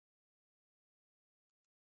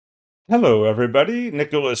Hello, everybody.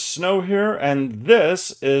 Nicholas Snow here, and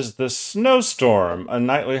this is the Snowstorm, a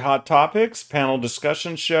nightly hot topics panel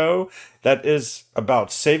discussion show that is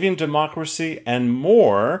about saving democracy and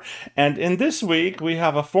more. And in this week, we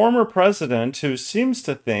have a former president who seems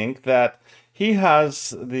to think that he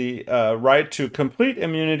has the right to complete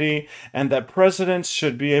immunity and that presidents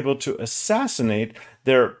should be able to assassinate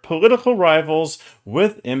their political rivals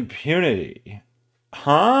with impunity.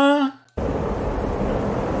 Huh?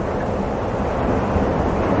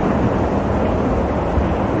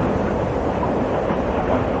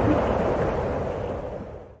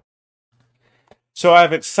 So I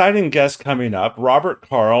have exciting guests coming up. Robert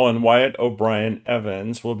Carl and Wyatt O'Brien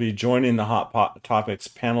Evans will be joining the Topics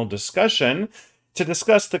panel discussion to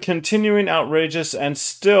discuss the continuing outrageous and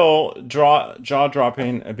still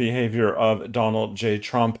jaw-dropping behavior of Donald J.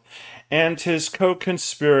 Trump and his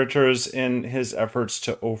co-conspirators in his efforts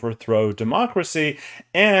to overthrow democracy.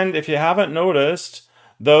 And if you haven't noticed,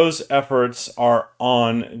 those efforts are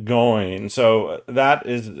ongoing. So that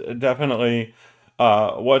is definitely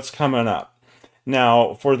what's coming up.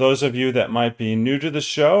 Now, for those of you that might be new to the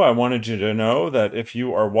show, I wanted you to know that if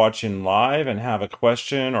you are watching live and have a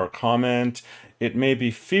question or comment, it may be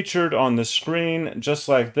featured on the screen just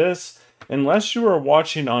like this. Unless you are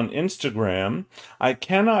watching on Instagram, I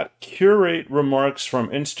cannot curate remarks from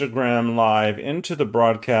Instagram Live into the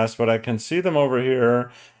broadcast, but I can see them over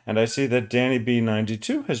here, and I see that Danny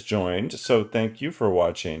B92 has joined, so thank you for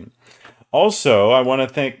watching. Also, I want to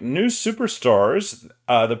thank new superstars.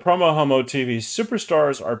 The Promo Homo TV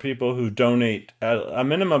superstars are people who donate a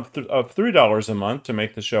minimum of $3 a month to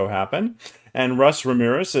make the show happen. And Russ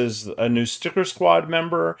Ramirez is a new Sticker Squad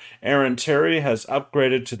member. Aaron Terry has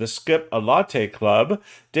upgraded to the Skip a Latte Club.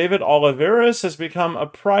 David Oliveras has become a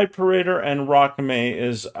Pride Parader. And Rock May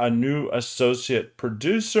is a new associate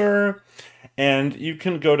producer. And you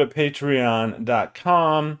can go to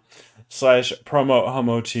patreon.com/promo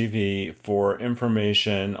homo TV for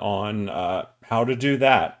information on how to do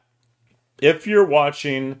that. If you're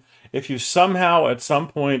watching, if you somehow at some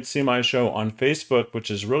point see my show on Facebook, which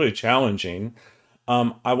is really challenging,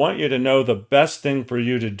 I want you to know the best thing for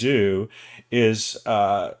you to do is did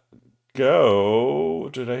I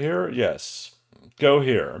hear? Yes. Go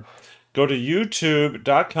here. Go to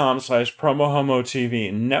youtube.com/promo homo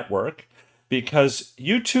TV network. Because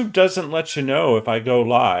YouTube doesn't let you know if I go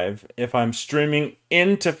live, if I'm streaming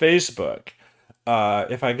into Facebook.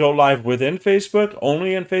 If I go live within Facebook,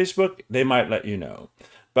 only in Facebook, they might let you know.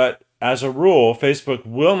 But as a rule, Facebook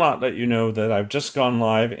will not let you know that I've just gone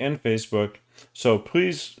live in Facebook. So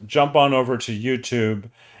please jump on over to YouTube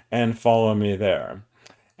and follow me there.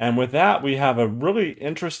 And with that, we have a really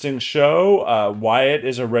interesting show. Wyatt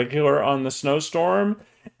is a regular on the Snowstorm.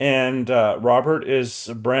 And Robert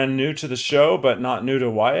is brand new to the show, but not new to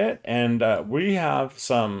Wyatt. And we have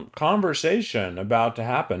some conversation about to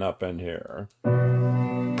happen up in here.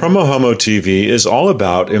 Promo Homo TV is all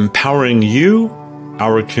about empowering you,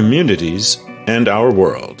 our communities, and our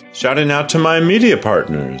world. Shouting out to my media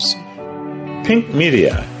partners. Pink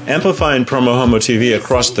Media, amplifying Promo Homo TV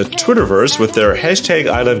across the Twitterverse with their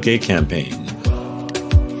 #ILoveGay campaign.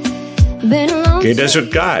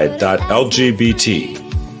 GayDesertGuide.lgbt.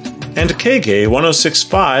 And KGay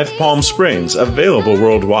 1065 Palm Springs, available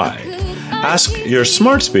worldwide. Ask your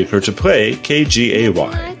smart speaker to play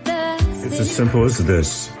KGAY. It's as simple as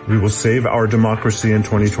this. We will save our democracy in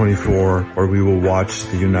 2024, or we will watch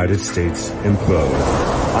the United States implode.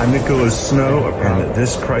 I'm Nicholas Snow, and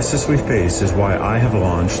this crisis we face is why I have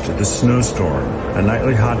launched the Snowstorm, a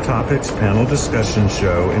nightly hot topics panel discussion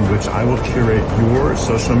show in which I will curate your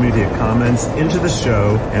social media comments into the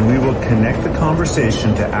show, and we will connect the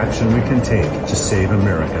conversation to action we can take to save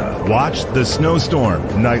America. Watch the Snowstorm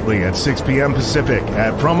nightly at 6 p.m. Pacific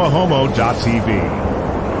at promohomo.tv.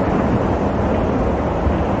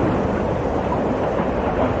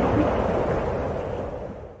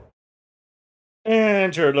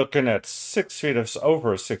 And you're looking at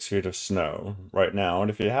over 6 feet of snow right now.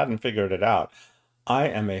 And if you hadn't figured it out, I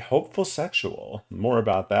am a hopeful sexual. More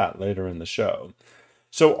about that later in the show.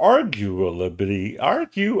 So arguably,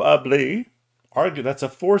 that's a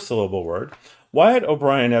 4-syllable word. Wyatt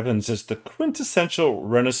O'Brien Evans is the quintessential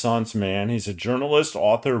Renaissance man. He's a journalist,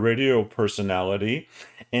 author, radio personality.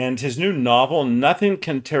 And his new novel, Nothing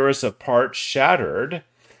Can Tear Us Apart, Shattered,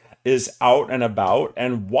 is out and about,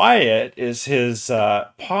 and Wyatt is his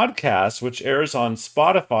podcast, which airs on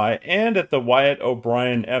Spotify and at the Wyatt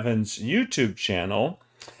O'Brien Evans YouTube channel.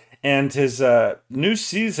 And his new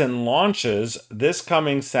season launches this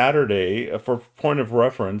coming Saturday. For point of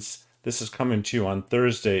reference, this is coming to you on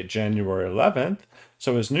Thursday, January 11th.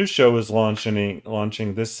 So his new show is launching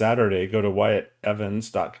this Saturday. Go to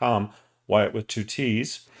WyattEvans.com, Wyatt with two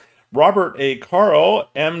T's. Robert A. Carl,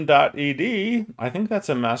 M.ed. I think that's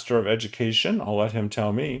a Master of Education. I'll let him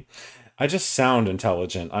tell me. I just sound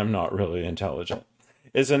intelligent. I'm not really intelligent.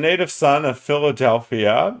 Is a native son of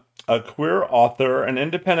Philadelphia, a queer author, an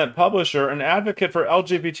independent publisher, an advocate for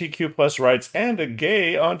LGBTQ plus rights, and a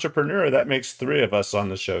gay entrepreneur. That makes three of us on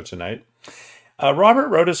the show tonight. Robert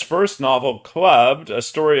wrote his first novel, Clubbed, a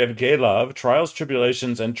story of gay love, trials,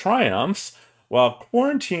 tribulations, and triumphs. While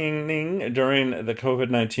quarantining during the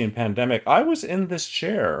COVID-19 pandemic, I was in this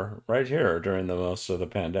chair right here during the most of the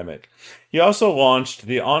pandemic. He also launched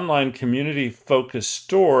the online community-focused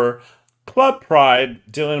store, Club Pride,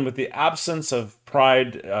 dealing with the absence of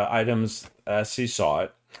pride items as he saw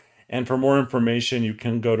it. And for more information, you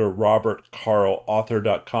can go to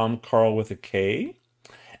robertcarlauthor.com, Carl with a K,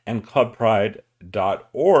 and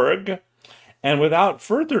clubpride.org. And without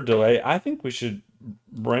further delay, I think we should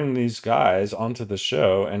bring these guys onto the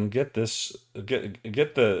show and get the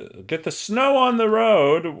snow on the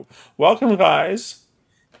road. Welcome, guys.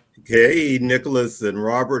 Hey, Nicholas and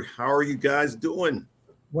Robert, how are you guys doing?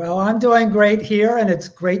 Well, I'm doing great here, and it's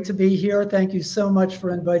great to be here. Thank you so much for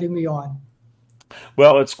inviting me on.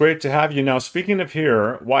 Well, it's great to have you. Now, speaking of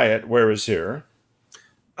here, Wyatt, where is here?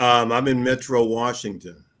 I'm in Metro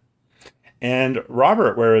Washington. And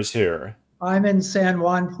Robert, where is here? I'm in San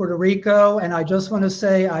Juan, Puerto Rico, and I just want to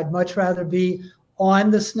say I'd much rather be on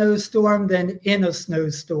the snowstorm than in a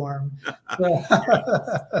snowstorm.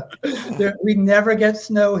 We never get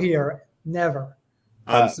snow here, never.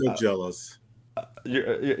 I'm so jealous.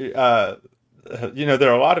 There are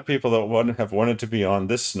a lot of people that have wanted to be on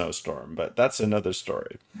this snowstorm, but that's another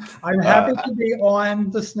story. I'm happy to be on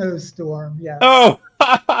the snowstorm, yes. Oh!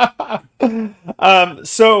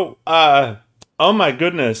 Oh my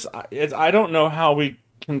goodness. I don't know how we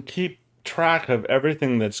can keep track of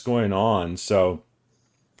everything that's going on. So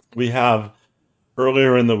we have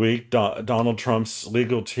earlier in the week, Donald Trump's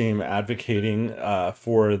legal team advocating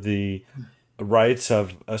for the rights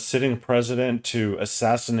of a sitting president to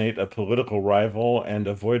assassinate a political rival and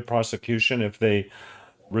avoid prosecution if they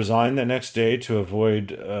resign the next day to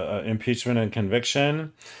avoid impeachment and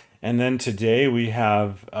conviction. And then today we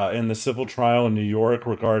have in the civil trial in New York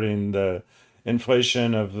regarding the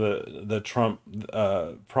inflation of the Trump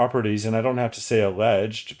properties, and I don't have to say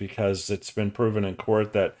alleged because it's been proven in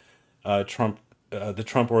court that the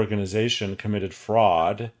Trump organization committed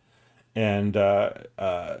fraud, and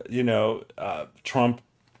Trump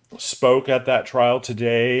spoke at that trial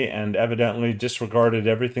today and evidently disregarded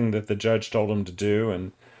everything that the judge told him to do,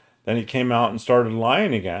 and then he came out and started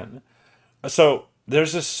lying again. So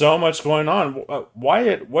there's just so much going on.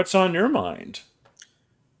 Wyatt, what's on your mind?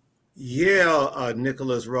 Yeah,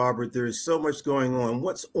 Nicholas, Robert, there's so much going on.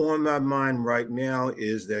 What's on my mind right now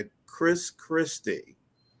is that Chris Christie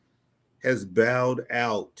has bowed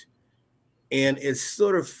out. And it's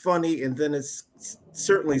sort of funny, and then it's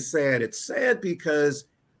certainly sad. It's sad because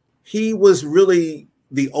he was really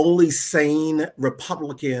the only sane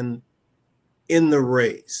Republican in the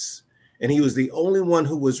race. And he was the only one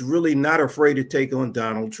who was really not afraid to take on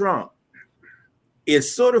Donald Trump.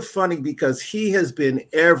 It's sort of funny because he has been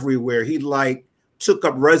everywhere. He took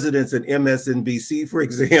up residence at MSNBC, for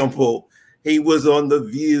example. He was on The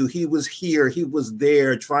View. He was here. He was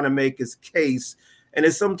there trying to make his case. And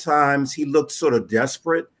sometimes he looked sort of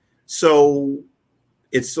desperate. So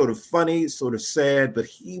it's sort of funny, sort of sad, but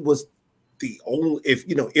he was the only,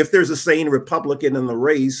 if there's a sane Republican in the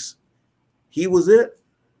race, he was it.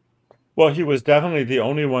 Well, he was definitely the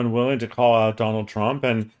only one willing to call out Donald Trump,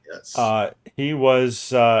 and yes.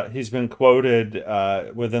 He's been quoted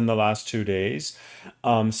within the last 2 days,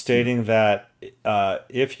 stating that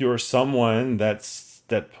if you're someone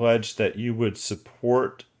that pledged that you would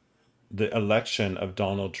support the election of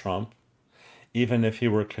Donald Trump, even if he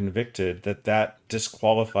were convicted, that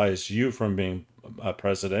disqualifies you from being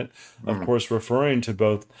president. Of course, referring to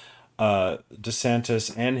both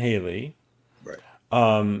DeSantis and Haley.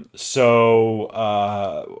 What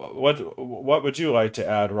would you like to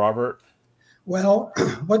add, Robert? Well,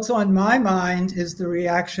 what's on my mind is the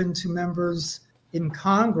reaction to members in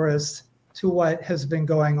Congress to what has been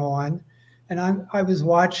going on. And I was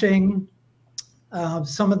watching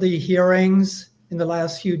some of the hearings in the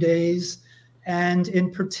last few days. And in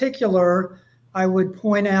particular, I would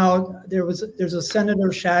point out there's a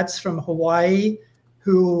Senator Schatz from Hawaii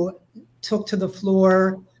who took to the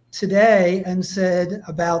floor today and said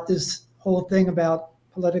about this whole thing about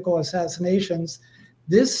political assassinations,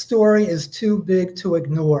 this story is too big to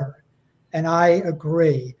ignore. And I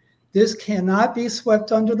agree. This cannot be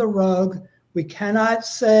swept under the rug. We cannot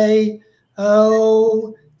say,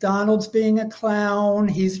 oh, Donald's being a clown,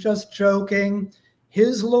 he's just joking.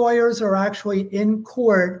 His lawyers are actually in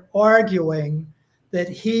court arguing that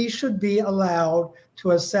he should be allowed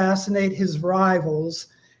to assassinate his rivals.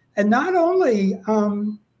 And not only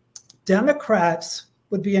Democrats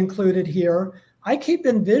would be included here, I keep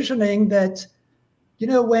envisioning that,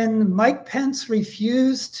 when Mike Pence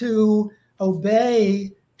refused to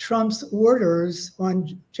obey Trump's orders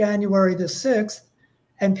on January the 6th,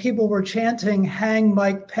 and people were chanting, hang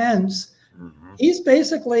Mike Pence, he's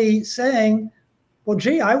basically saying, well,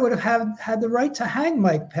 gee, I would have had the right to hang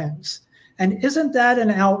Mike Pence. And isn't that an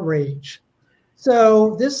outrage?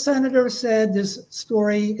 So this senator said this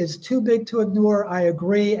story is too big to ignore. I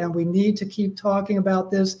agree, and we need to keep talking about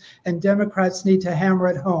this, and Democrats need to hammer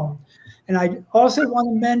it home. And I also want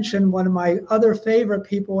to mention one of my other favorite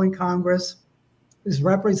people in Congress is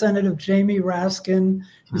Representative Jamie Raskin,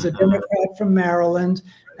 who's a Democrat from Maryland,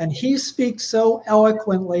 and he speaks so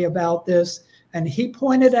eloquently about this. And he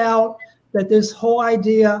pointed out that this whole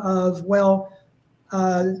idea of,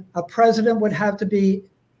 a president would have to be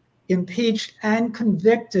impeached and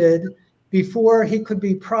convicted before he could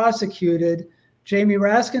be prosecuted. Jamie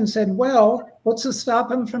Raskin said, what's to stop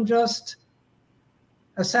him from just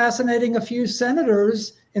assassinating a few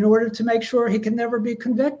senators in order to make sure he can never be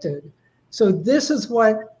convicted? So this is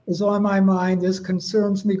what is on my mind. This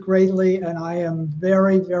concerns me greatly, and I am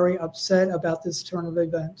very, very upset about this turn of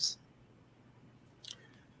events.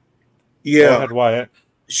 Yeah. Go ahead, Wyatt.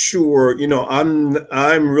 Sure.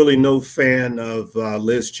 I'm really no fan of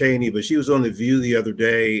Liz Cheney, but she was on The View the other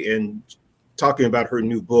day and talking about her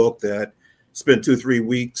new book that spent 2-3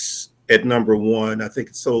 weeks at #1. I think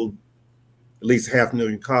it sold at least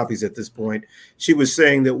 500,000 copies at this point. She was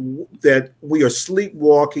saying that we are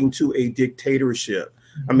sleepwalking to a dictatorship.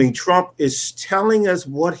 I mean, Trump is telling us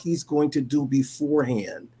what he's going to do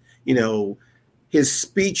beforehand. His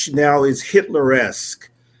speech now is Hitler-esque.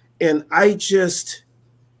 And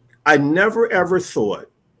I never, ever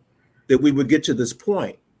thought that we would get to this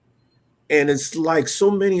point. And it's like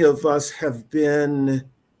so many of us have been,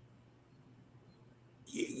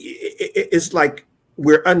 it's like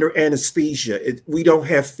we're under anesthesia. We don't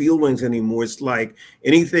have feelings anymore. It's like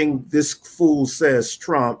anything this fool says,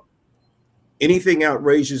 Trump, anything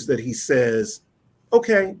outrageous that he says,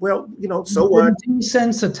 okay, so what?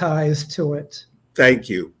 Desensitized to it. Thank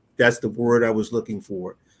you. That's the word I was looking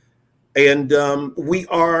for. And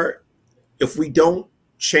if we don't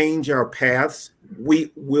change our paths,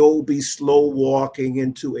 we will be slow walking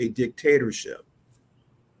into a dictatorship.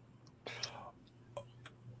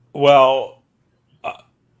 Well,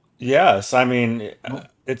 yes. I mean,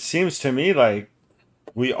 it seems to me like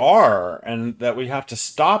we are, and that we have to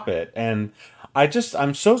stop it. And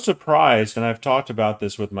I'm so surprised, and I've talked about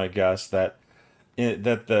this with my guests, that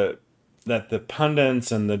the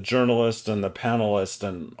pundits and the journalists and the panelists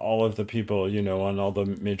and all of the people, on all the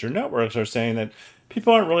major networks are saying that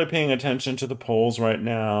people aren't really paying attention to the polls right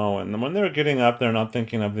now. And when they're getting up, they're not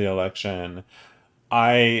thinking of the election.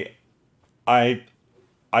 I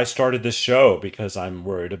started this show because I'm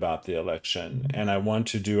worried about the election, and I want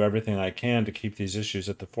to do everything I can to keep these issues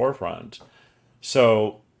at the forefront.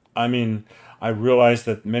 So, I mean, I realize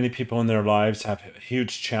that many people in their lives have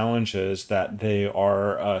huge challenges that they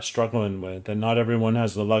are struggling with, and not everyone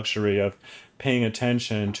has the luxury of paying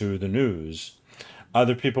attention to the news.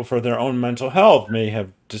 Other people, for their own mental health, may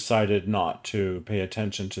have decided not to pay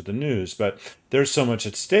attention to the news, but there's so much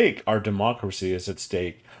at stake. Our democracy is at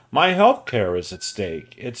stake. My health care is at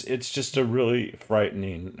stake. It's just a really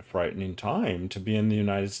frightening time to be in the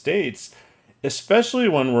United States, especially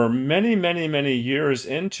when we're many, many, many years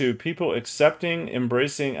into people accepting,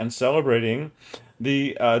 embracing, and celebrating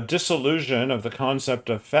the disillusion of the concept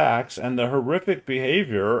of facts and the horrific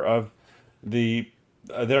behavior of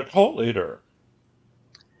their cult leader.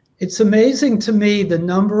 It's amazing to me the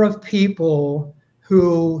number of people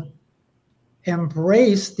who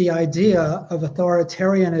embrace the idea of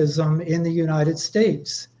authoritarianism in the United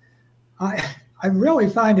States. I really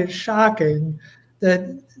find it shocking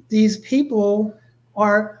that these people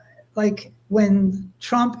are, like, when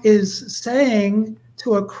Trump is saying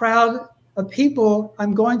to a crowd of people,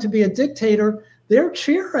 I'm going to be a dictator, they're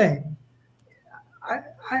cheering.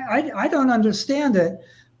 I don't understand it.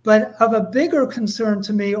 But of a bigger concern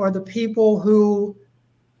to me are the people who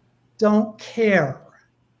don't care.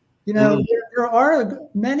 There are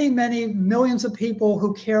many, many millions of people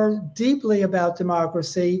who care deeply about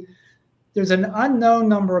democracy. There's an unknown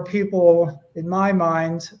number of people, in my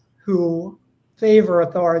mind, who favor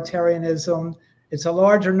authoritarianism. It's a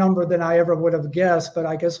larger number than I ever would have guessed, but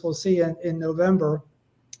I guess we'll see in November.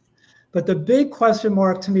 But the big question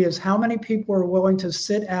mark to me is how many people are willing to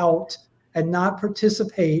sit out and not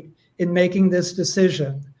participate in making this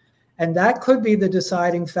decision. And that could be the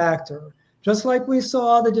deciding factor. Just like we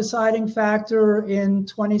saw the deciding factor in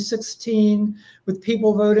 2016 with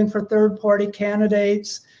people voting for third-party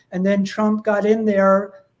candidates, and then Trump got in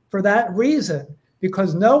there for that reason,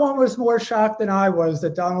 because no one was more shocked than I was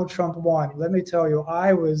that Donald Trump won. Let me tell you,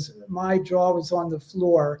 my jaw was on the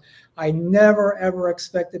floor. I never, ever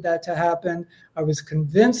expected that to happen. I was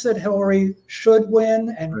convinced that Hillary should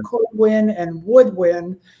win and could win and would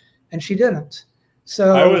win, and she didn't.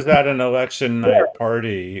 So I was at an election night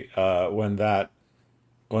party when that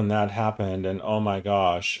happened, and oh my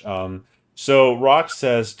gosh. So Rock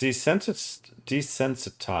says desensitize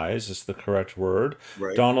is the correct word.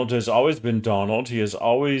 Right. Donald has always been Donald. He is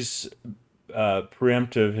always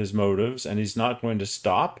preemptive his motives, and he's not going to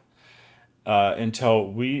stop until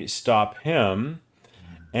we stop him.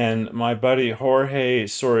 And my buddy Jorge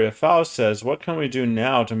Soria Faust says, what can we do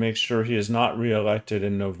now to make sure he is not reelected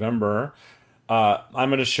in November? I'm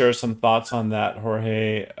going to share some thoughts on that,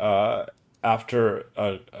 Jorge, after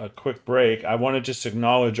a quick break. I want to just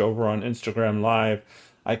acknowledge over on Instagram Live,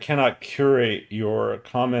 I cannot curate your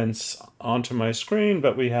comments onto my screen,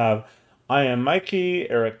 but we have I Am Mikey,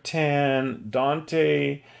 Eric Tan,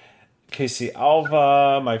 Dante, Casey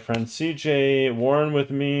Alva, my friend CJ, Warren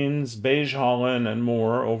with Means, Beige Holland, and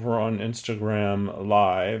more over on Instagram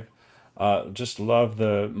Live. Just love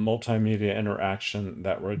the multimedia interaction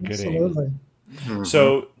that we're getting. absolutely. Mhm.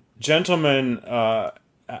 So, gentlemen,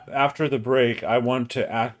 after the break, I want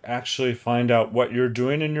to actually find out what you're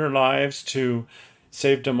doing in your lives to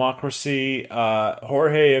save democracy.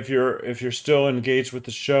 Jorge, if you're still engaged with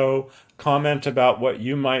the show, comment about what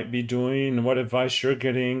you might be doing and what advice you're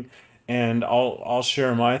getting, and I'll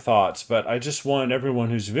share my thoughts. But I just want everyone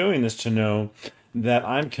who's viewing this to know that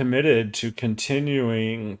I'm committed to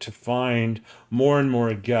continuing to find more and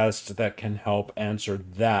more guests that can help answer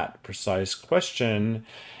that precise question.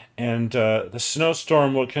 And the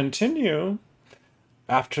snowstorm will continue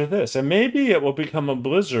after this. And maybe it will become a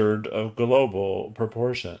blizzard of global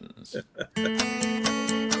proportions.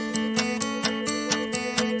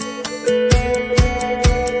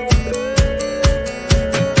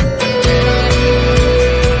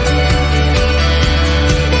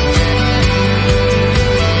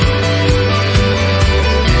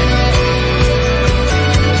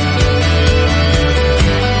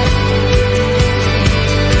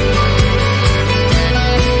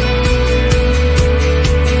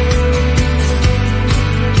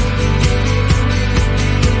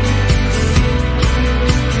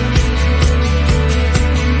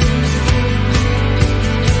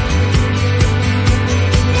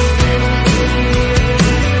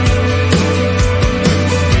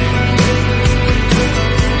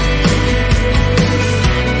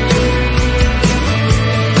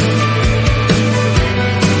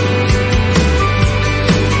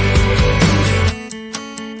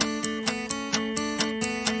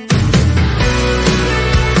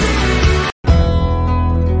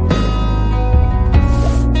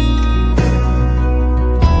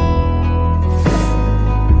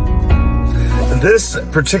 This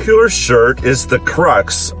particular shirt is the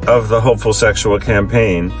crux of the Hopeful Sexual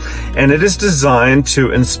campaign, and it is designed to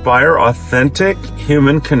inspire authentic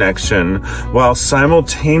human connection while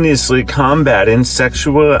simultaneously combating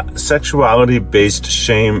sexuality-based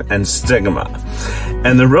shame and stigma.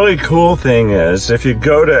 And the really cool thing is, if you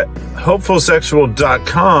go to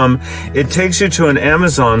hopefulsexual.com, it takes you to an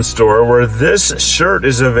Amazon store where this shirt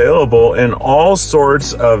is available in all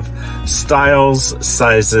sorts of styles,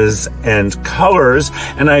 sizes, and colors.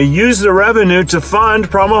 And I use the revenue to fund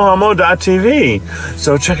promohomo.tv.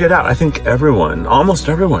 So check it out. I think almost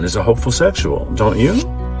everyone is a hopeful sexual, don't you?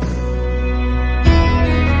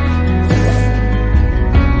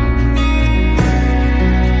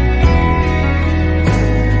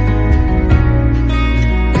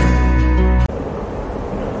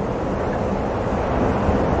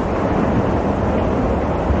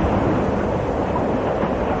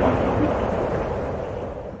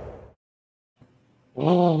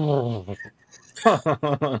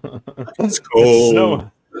 It's cold.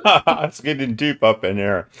 Snow. It's getting deep up in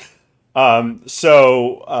here.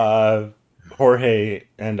 Jorge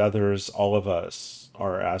and others, all of us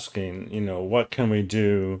are asking, what can we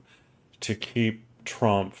do to keep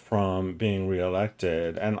Trump from being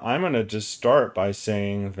reelected? And I'm going to just start by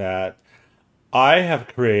saying that I have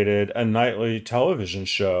created a nightly television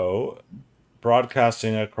show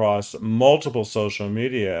broadcasting across multiple social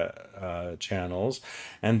media channels,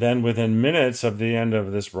 and then within minutes of the end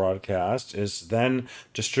of this broadcast is then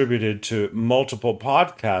distributed to multiple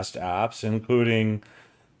podcast apps, including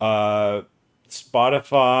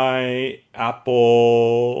Spotify,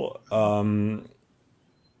 Apple,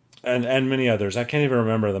 and many others. I can't even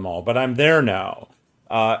remember them all, but I'm there now.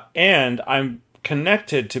 And I'm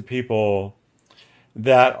connected to people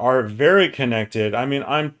that are very connected. I mean,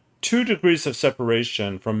 I'm 2 degrees of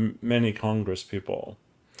separation from many Congress people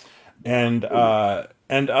and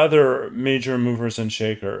other major movers and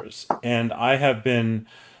shakers. And I have been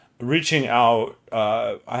reaching out.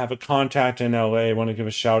 I have a contact in LA. I want to give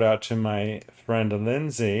a shout out to my friend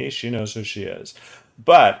Lindsay. She knows who she is.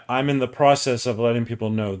 But I'm in the process of letting people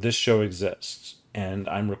know this show exists, and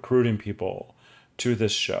I'm recruiting people to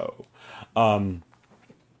this show.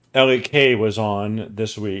 Ellie Kay was on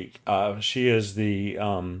this week. She is the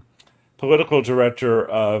political director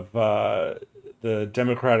of the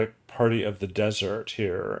Democratic Party of the Desert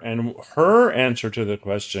here. And her answer to the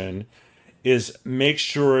question is make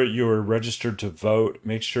sure you're registered to vote,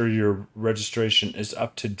 make sure your registration is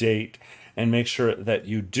up to date, and make sure that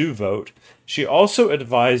you do vote. She also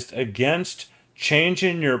advised against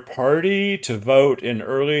changing your party to vote in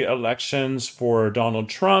early elections for Donald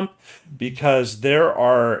Trump because there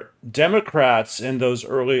are Democrats in those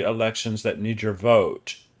early elections that need your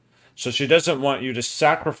vote. So she doesn't want you to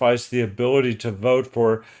sacrifice the ability to vote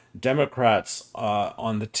for Democrats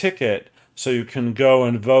on the ticket so you can go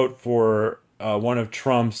and vote for one of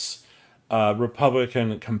Trump's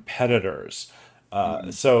Republican competitors.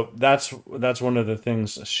 So that's one of the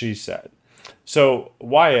things she said. So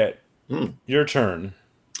Wyatt, your turn.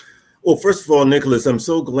 Well, first of all, Nicholas, I'm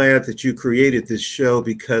so glad that you created this show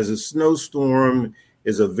because a Snowstorm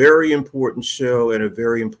is a very important show at a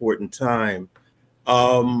very important time.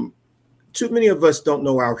 Too many of us don't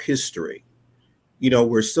know our history. You know,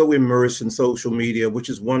 we're so immersed in social media, which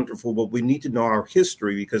is wonderful, but we need to know our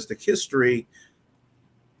history because the history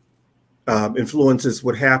influences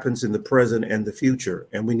what happens in the present and the future.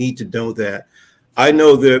 And we need to know that. I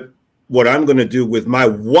know that what I'm going to do with my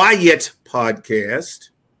Wyatt podcast.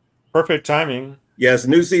 Perfect timing. Yes,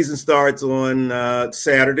 new season starts on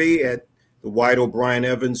Saturday at the Wyatt O'Brien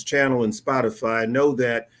Evans channel and Spotify. I know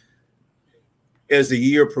that as the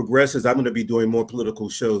year progresses, I'm going to be doing more political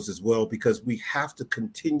shows as well because we have to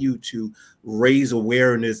continue to raise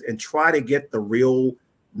awareness and try to get the real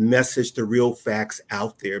message, the real facts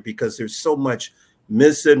out there because there's so much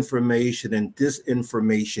misinformation and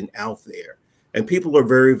disinformation out there. And people are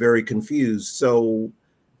very, very confused. So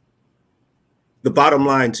the bottom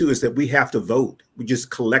line, too, is that we have to vote. We just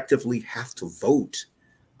collectively have to vote.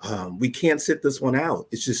 We can't sit this one out.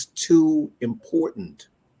 It's just too important.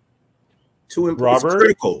 Too important. Robert?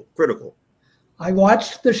 It's critical. I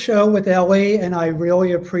watched the show with Ellie, and I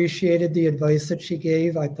really appreciated the advice that she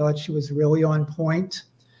gave. I thought she was really on point.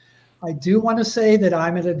 I do want to say that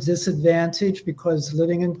I'm at a disadvantage because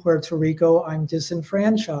living in Puerto Rico, I'm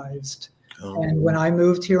disenfranchised. And when I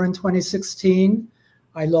moved here in 2016,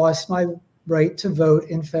 I lost my right to vote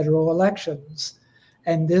in federal elections.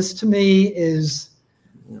 And this to me is,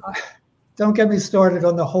 don't get me started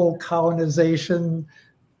on the whole colonization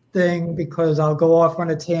thing because I'll go off on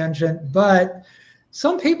a tangent. But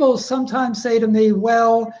some people sometimes say to me,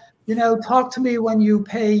 well, you know, talk to me when you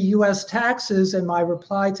pay US taxes. And my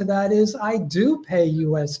reply to that is, I do pay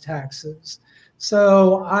US taxes.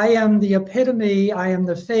 So I am the epitome, I am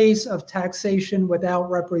the face of taxation without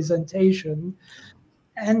representation.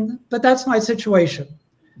 But that's my situation.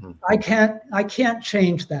 I can't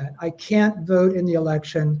change that. I can't vote in the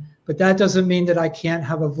election, but that doesn't mean that I can't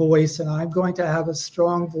have a voice, and I'm going to have a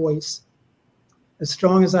strong voice, as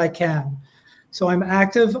strong as I can. So I'm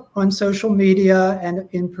active on social media and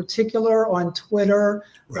in particular on Twitter.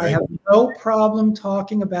 Right. I have no problem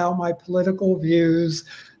talking about my political views.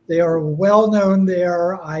 They are well known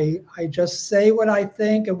there. I just say what I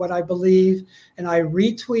think and what I believe, and I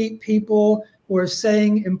retweet people who are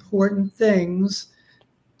saying important things.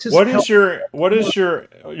 What is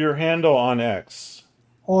your handle on X?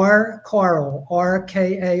 Karl,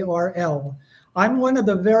 RKARL. I'm one of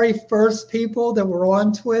the very first people that were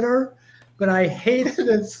on Twitter, but I hated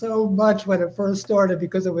it so much when it first started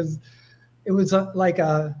because it was like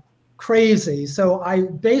a crazy. So I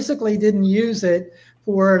basically didn't use it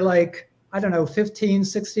for 15,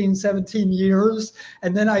 16, 17 years.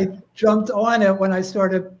 And then I jumped on it when I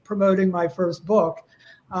started promoting my first book.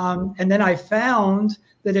 And then I found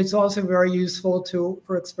that it's also very useful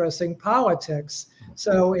for expressing politics.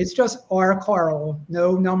 So it's just R. Carl,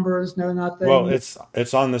 no numbers, no Well, nothing.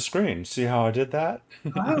 it's on the screen. See how I did that?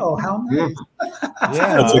 Oh, how Mm, nice.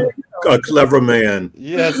 That's Yeah. a clever man.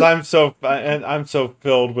 Yes, I'm so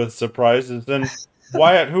filled with surprises. And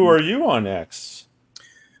Wyatt, who are you on X?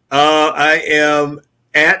 I am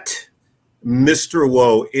at Mr.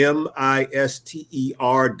 Woe, Misterwoe.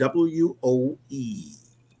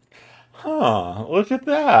 Huh, look at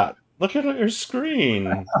that. Look at your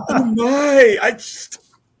screen. Oh my!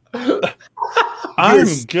 You're I'm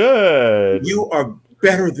good. you are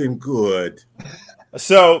better than good.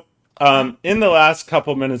 So, in the last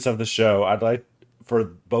couple minutes of the show, I'd like for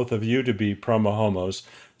both of you to be promo homos.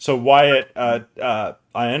 So, Wyatt, I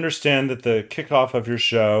understand that the kickoff of your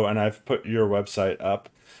show, and I've put your website up,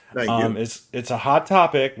 Thank you. it's a hot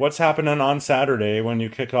topic. What's happening on Saturday when you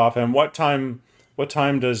kick off, and what time? What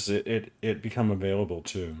time does it become available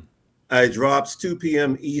to? It drops 2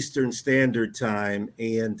 p.m. Eastern Standard Time,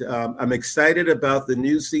 and I'm excited about the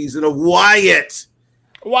new season of Wyatt.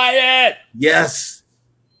 Wyatt. Yes,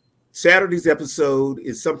 Saturday's episode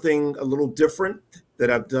is something a little different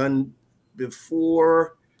that I've done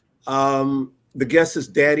before. The guest is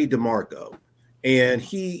Daddy DeMarco, and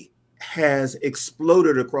he has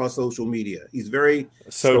exploded across social media. He's very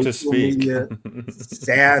So to social speak. media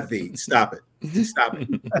savvy. Stop it. Stop it.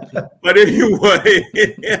 But anyway,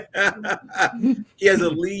 he has a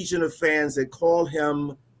legion of fans that call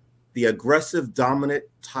him the aggressive, dominant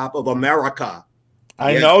top of America.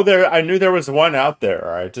 I Yes. know there. I knew there was one out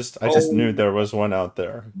there. I just Oh. knew there was one out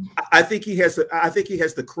there. I think he has. I think he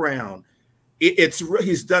has the crown.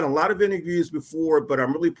 He's done a lot of interviews before, but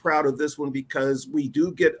I'm really proud of this one because we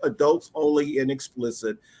do get adults only and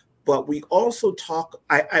explicit, but we also talk.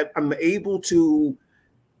 I'm able to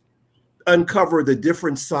uncover the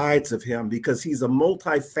different sides of him because he's a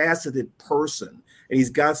multifaceted person and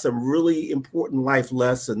he's got some really important life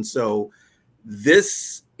lessons. So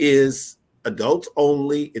this is adults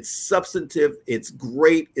only. It's substantive. It's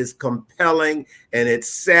great. It's compelling. And it's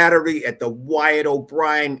Saturday at the Wyatt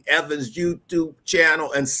O'Brien Evans YouTube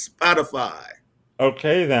channel and Spotify.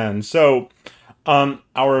 Okay, then. So,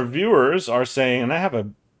 our viewers are saying, and I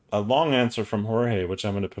have a long answer from Jorge, which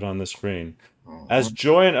I'm going to put on the screen. As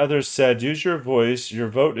Joy and others said, use your voice. Your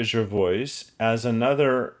vote is your voice. As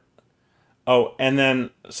another, oh, and then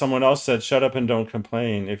someone else said, shut up and don't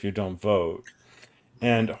complain if you don't vote.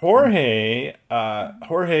 And Jorge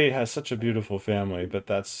has such a beautiful family, but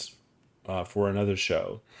that's for another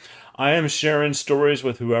show. I am sharing stories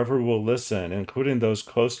with whoever will listen, including those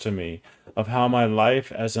close to me, of how my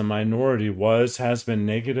life as a minority has been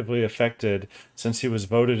negatively affected since he was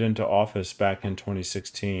voted into office back in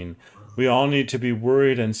 2016. We all need to be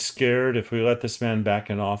worried and scared if we let this man back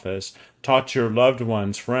in office. Talk to your loved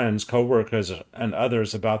ones, friends, coworkers, and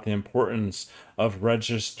others about the importance of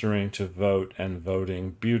registering to vote and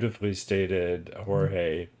voting. Beautifully stated,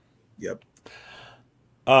 Jorge. Yep.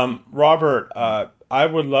 Robert, I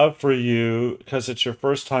would love for you, because it's your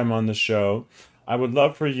first time on the show, I would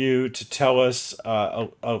love for you to tell us a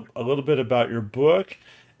little bit about your book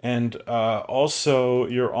and also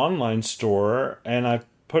your online store. And I've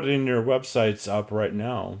put in your websites up right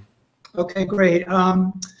now. Okay, great.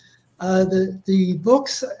 The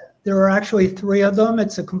books, there are actually 3 of them.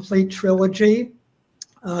 It's a complete trilogy.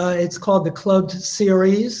 It's called the Clubbed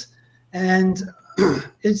series, and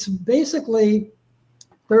it's basically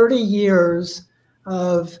 30 years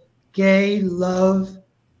of gay love,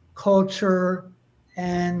 culture,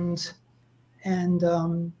 and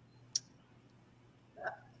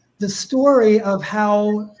the story of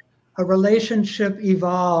how a relationship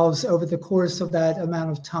evolves over the course of that amount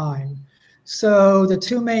of time. So the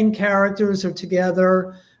 2 main characters are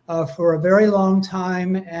together for a very long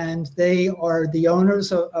time, and they are the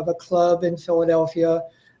owners of a club in Philadelphia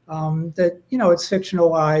that, it's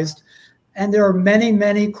fictionalized. And there are many,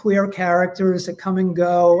 many queer characters that come and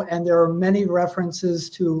go, and there are many references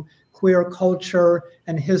to queer culture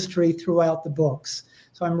and history throughout the books.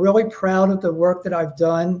 So I'm really proud of the work that I've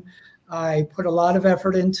done. I put a lot of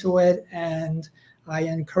effort into it, and I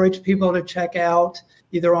encourage people to check out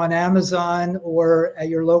either on Amazon or at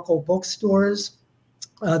your local bookstores.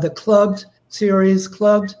 The Clubbed series,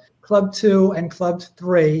 Clubbed, Club 2, and Club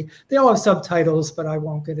 3. They all have subtitles, but I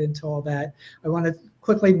won't get into all that. I want to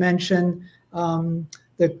quickly mention the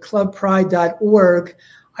clubpride.org.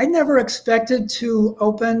 I never expected to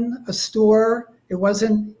open a store. It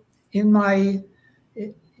wasn't in my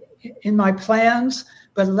plans.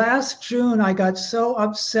 But last June, I got so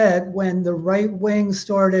upset when the right wing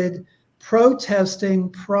started protesting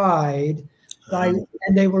Pride, and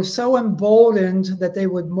they were so emboldened that they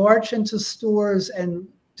would march into stores and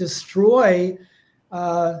destroy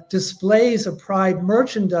displays of Pride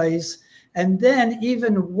merchandise. And then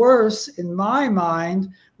even worse in my mind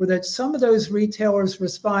were that some of those retailers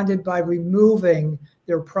responded by removing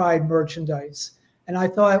their Pride merchandise. And I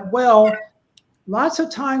thought, well, lots of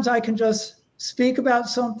times I can just speak about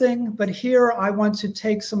something, but here I want to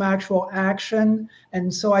take some actual action.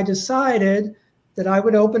 And so I decided that I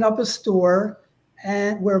would open up a store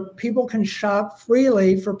and where people can shop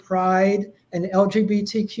freely for Pride and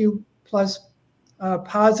LGBTQ plus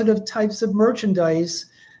positive types of merchandise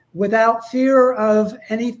without fear of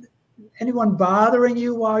anyone bothering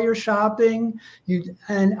you while you're shopping.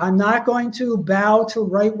 And I'm not going to bow to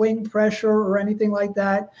right-wing pressure or anything like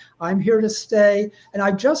that. I'm here to stay. And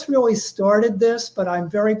I've just really started this, but I'm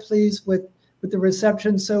very pleased with the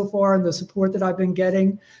reception so far and the support that I've been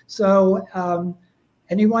getting. So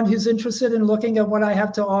anyone who's interested in looking at what I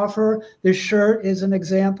have to offer, this shirt is an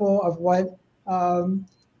example of what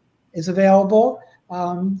is available.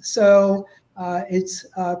 It's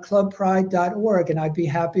clubpride.org, and I'd be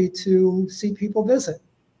happy to see people visit.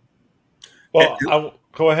 Well,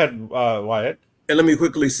 go ahead, Wyatt. And let me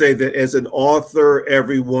quickly say that as an author,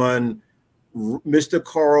 everyone, Mr.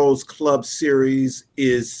 Carl's Club series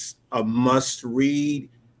is a must read.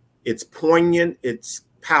 It's poignant, it's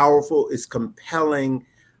powerful, it's compelling.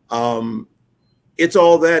 It's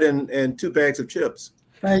all that and 2 bags of chips.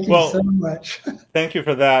 Thank you so much. Thank you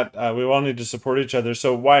for that. We all need to support each other.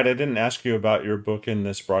 So, Wyatt, I didn't ask you about your book in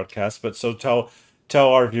this broadcast, but so tell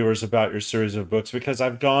our viewers about your series of books, because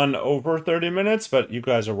I've gone over 30 minutes, but you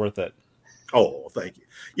guys are worth it. Oh, thank you.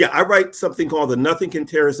 Yeah, I write something called the Nothing Can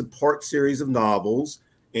Tear Us Apart series of novels,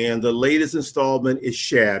 and the latest installment is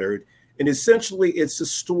Shattered. And essentially, it's a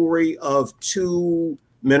story of 2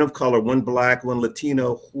 men of color, one Black, one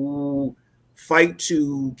Latino, who fight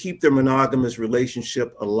to keep their monogamous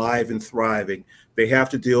relationship alive and thriving. They have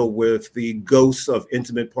to deal with the ghosts of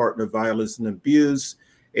intimate partner violence and abuse,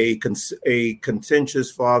 a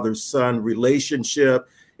contentious father-son relationship.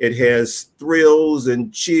 It has thrills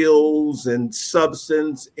and chills and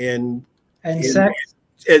substance and sex.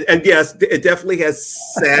 And yes, it definitely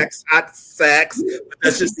has sex, hot sex, but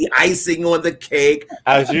that's just the icing on the cake.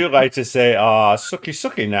 As you like to say, sookie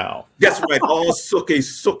sookie now. That's right, all sookie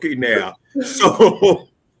sookie now. So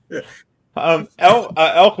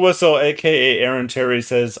Elk Whistle, aka Aaron Terry,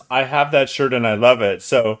 says, I have that shirt and I love it.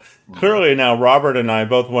 So clearly now Robert and I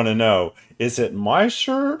both want to know, is it my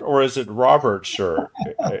shirt or is it Robert's shirt,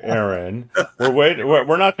 Aaron?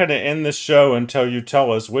 We're not going to end the show until you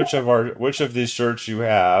tell us which of these shirts you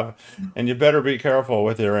have, and you better be careful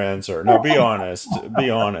with your answer. No, be honest. Be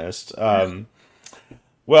honest.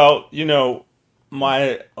 Well,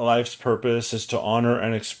 my life's purpose is to honor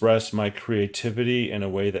and express my creativity in a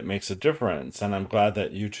way that makes a difference, and I'm glad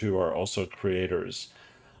that you two are also creators.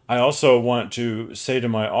 I also want to say to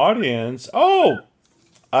my audience,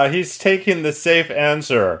 he's taking the safe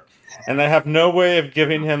answer, and I have no way of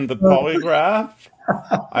giving him the polygraph.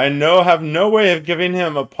 Have no way of giving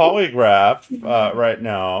him a polygraph right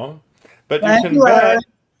now, but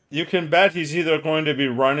you can bet he's either going to be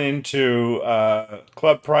running to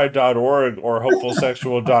clubpride.org or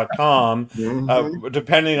hopefulsexual.com,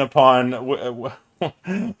 depending upon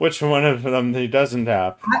which one of them he doesn't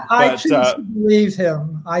have. I choose to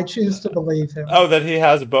believe him. Oh, that he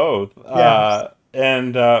has both. Yes.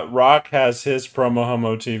 And Rock has his Promo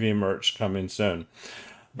Homo TV merch coming soon.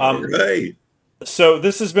 All right. So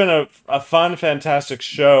this has been a fun, fantastic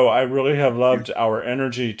show. I really have loved our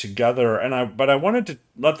energy together, but I wanted to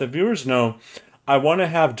let the viewers know I want to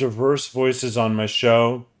have diverse voices on my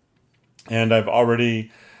show, and I've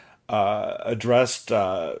already addressed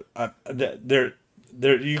you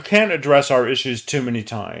can't address our issues too many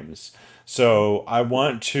times. So I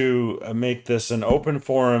want to make this an open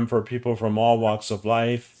forum for people from all walks of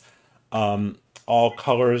life, all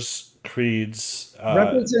colors, creeds.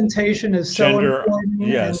 Representation is gender, so important.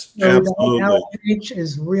 Yes, absolutely. Outreach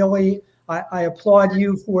is really, I applaud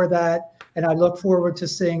you for that, and I look forward to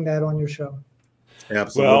seeing that on your show.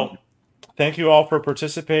 Absolutely. Well, thank you all for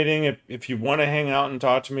participating. If you want to hang out and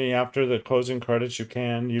talk to me after the closing credits, you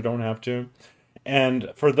can. You don't have to.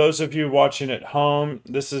 And for those of you watching at home,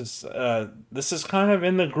 this is kind of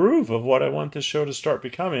in the groove of what I want this show to start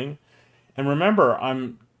becoming. And remember,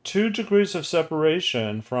 I'm 2 degrees of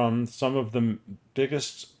separation from some of the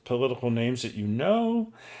biggest political names that you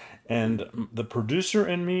know. And the producer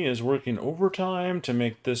in me is working overtime to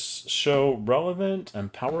make this show relevant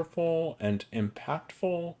and powerful and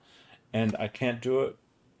impactful. And I can't do it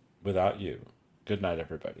without you. Good night,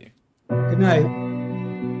 everybody. Good night.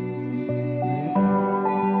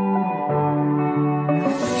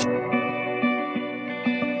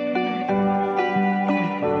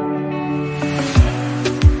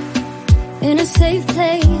 safe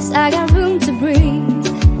place. I got room